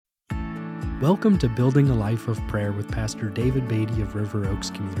Welcome to Building a Life of Prayer with Pastor David Beatty of River Oaks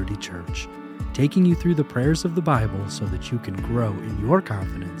Community Church, taking you through the prayers of the Bible so that you can grow in your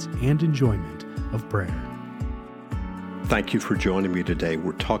confidence and enjoyment of prayer. Thank you for joining me today.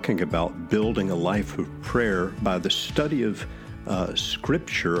 We're talking about building a life of prayer by the study of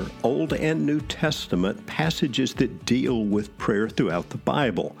Scripture, Old and New Testament, passages that deal with prayer throughout the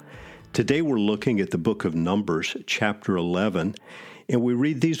Bible. Today we're looking at the book of Numbers, chapter 11, and we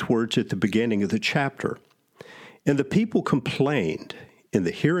read these words at the beginning of the chapter. And the people complained in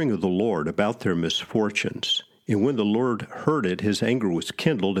the hearing of the Lord about their misfortunes. And when the Lord heard it, his anger was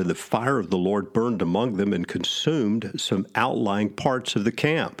kindled, and the fire of the Lord burned among them and consumed some outlying parts of the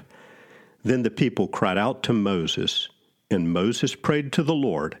camp. Then the people cried out to Moses, and Moses prayed to the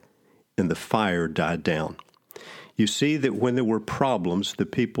Lord, and the fire died down. You see that when there were problems, the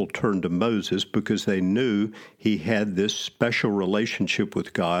people turned to Moses because they knew he had this special relationship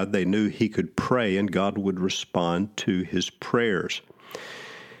with God. They knew he could pray and God would respond to his prayers.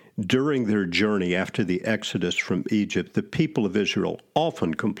 During their journey after the exodus from Egypt, the people of Israel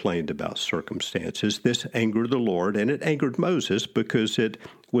often complained about circumstances. This angered the Lord, and it angered Moses because it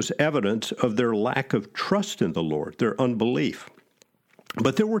was evidence of their lack of trust in the Lord, their unbelief.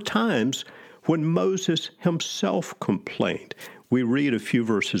 But there were times when Moses himself complained. We read a few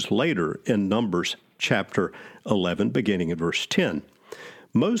verses later in Numbers chapter 11, beginning in verse 10.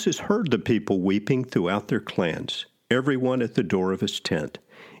 Moses heard the people weeping throughout their clans, everyone at the door of his tent.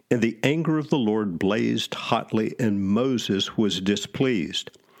 And the anger of the Lord blazed hotly, and Moses was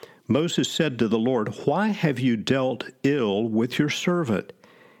displeased. Moses said to the Lord, "Why have you dealt ill with your servant?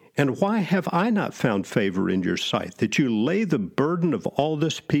 And why have I not found favor in your sight, that you lay the burden of all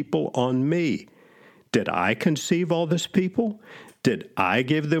this people on me? Did I conceive all this people? Did I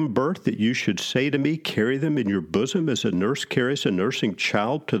give them birth that you should say to me, carry them in your bosom as a nurse carries a nursing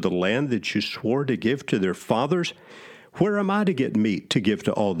child to the land that you swore to give to their fathers? Where am I to get meat to give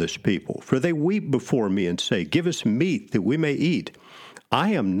to all this people? For they weep before me and say, 'Give us meat that we may eat.'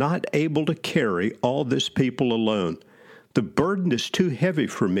 I am not able to carry all this people alone. The burden is too heavy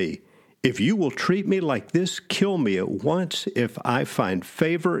for me. If you will treat me like this, kill me at once if I find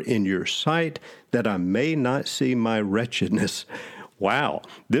favor in your sight, that I may not see my wretchedness." Wow,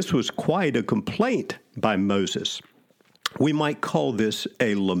 this was quite a complaint by Moses. We might call this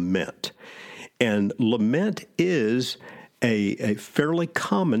a lament. And lament is a fairly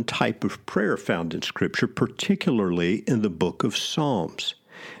common type of prayer found in Scripture, particularly in the book of Psalms.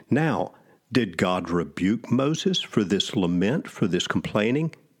 Now, did God rebuke Moses for this lament, for this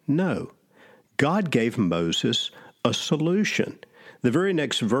complaining? No. God gave Moses a solution. The very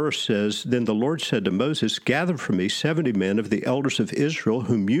next verse says, "Then the Lord said to Moses, 'Gather for me 70 men of the elders of Israel,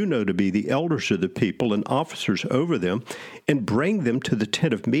 whom you know to be the elders of the people and officers over them, and bring them to the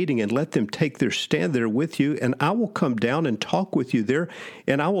tent of meeting, and let them take their stand there with you. And I will come down and talk with you there,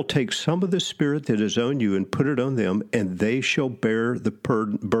 and I will take some of the spirit that is on you and put it on them, and they shall bear the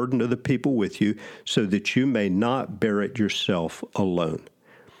burden of the people with you, so that you may not bear it yourself alone.'"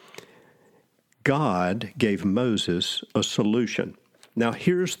 God gave Moses a solution. Now,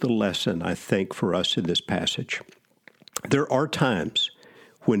 here's the lesson, I think, for us in this passage. There are times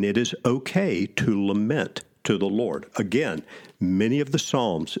when it is okay to lament to the Lord. Again, many of the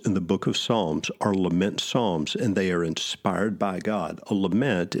Psalms in the book of Psalms are lament psalms, and they are inspired by God. A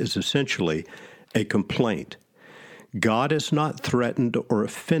lament is essentially a complaint. God is not threatened or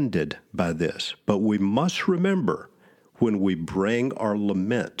offended by this, but we must remember when we bring our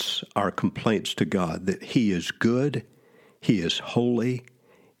laments, our complaints to God, that He is good, He is holy,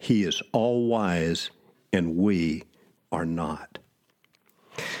 He is all-wise, and we are not.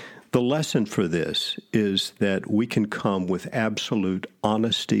 The lesson for this is that we can come with absolute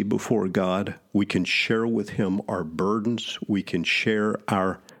honesty before God. We can share with Him our burdens. We can share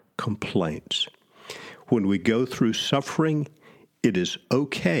our complaints. When we go through suffering, it is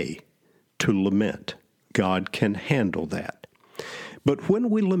okay to lament. God can handle that. But when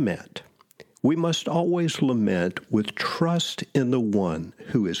we lament, we must always lament with trust in the one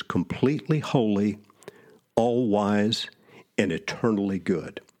who is completely holy, all-wise, and eternally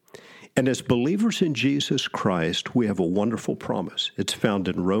good. And as believers in Jesus Christ, we have a wonderful promise. It's found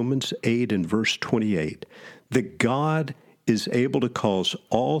in Romans 8 and verse 28, that God is able to cause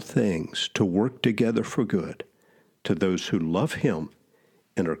all things to work together for good to those who love Him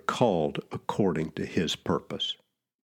and are called according to His purpose.